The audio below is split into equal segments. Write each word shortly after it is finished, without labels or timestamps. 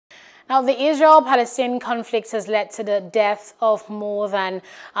Now, the Israel-Palestine conflict has led to the death of more than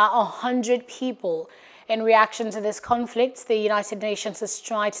 100 people. In reaction to this conflict, the United Nations has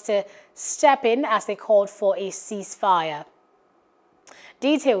tried to step in as they called for a ceasefire.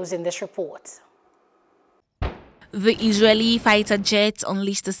 Details in this report. The Israeli fighter jets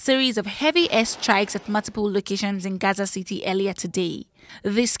unleashed a series of heavy airstrikes at multiple locations in Gaza City earlier today.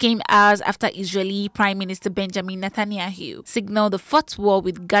 This came hours after Israeli Prime Minister Benjamin Netanyahu signaled the fourth war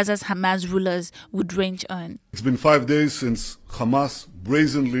with Gaza's Hamas rulers would range on. It's been 5 days since Hamas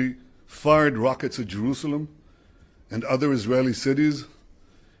brazenly fired rockets at Jerusalem and other Israeli cities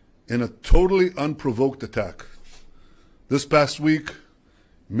in a totally unprovoked attack. This past week,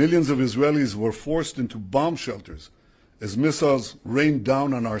 millions of Israelis were forced into bomb shelters as missiles rained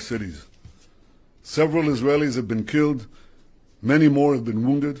down on our cities. Several Israelis have been killed. Many more have been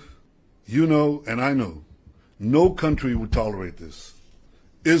wounded. You know, and I know, no country would tolerate this.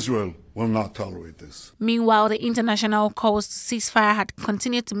 Israel will not tolerate this. Meanwhile, the international calls to ceasefire had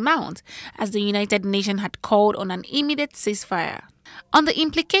continued to mount as the United Nations had called on an immediate ceasefire. On the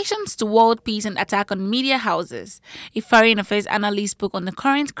implications to world peace and attack on media houses, a foreign affairs analyst spoke on the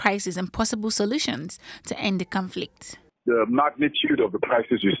current crisis and possible solutions to end the conflict. The magnitude of the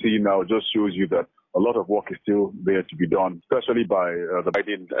crisis you see now just shows you that a lot of work is still there to be done, especially by the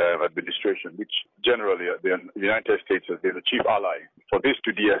Biden administration, which generally the United States has been the chief ally. For this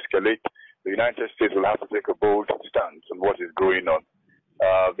to de-escalate, the United States will have to take a bold stance on what is going on.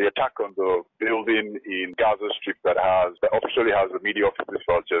 The attack on the building in Gaza Strip that officially has the media offices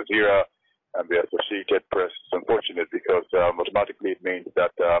for Al Jazeera and the Associated Press is unfortunate because automatically it means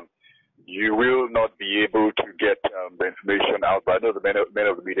that you will not be able to get the information out. But I know many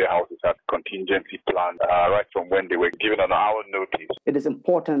of the media houses have contingency plans right from when they were given an hour notice. It is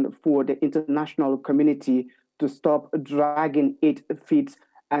important for the international community to stop dragging its feet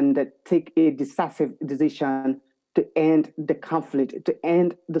and take a decisive decision to end the conflict, to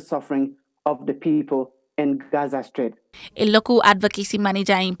end the suffering of the people in Gaza Strip. A local advocacy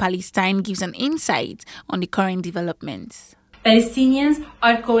manager in Palestine gives an insight on the current developments. Palestinians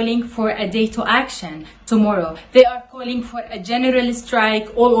are calling for a day to action tomorrow. They are calling for a general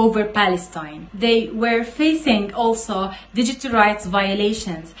strike all over Palestine. They were facing also digital rights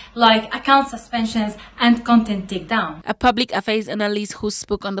violations like account suspensions and content takedown. A public affairs analyst who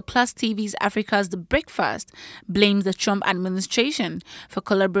spoke on the Plus TV's Africa's The Breakfast blames the Trump administration for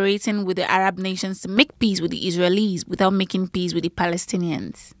collaborating with the Arab nations to make peace with the Israelis without making peace with the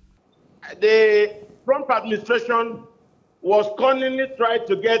Palestinians. The Trump administration was cunningly trying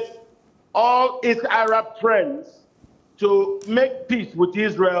to get all its Arab friends to make peace with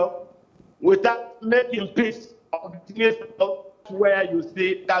Israel without making peace of Israel, where you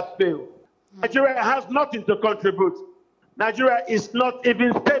see that fail. Nigeria has nothing to contribute. Nigeria is not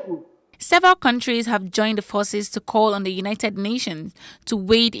even stable. Several countries have joined the forces to call on the United Nations to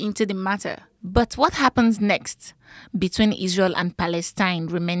wade into the matter. But what happens next between Israel and Palestine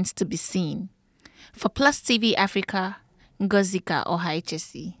remains to be seen. For Plus TV Africa, Ngozika or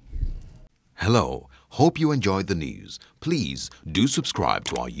HSC. Hello, hope you enjoyed the news. Please do subscribe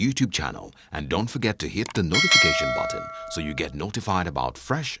to our YouTube channel and don't forget to hit the notification button so you get notified about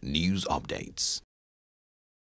fresh news updates.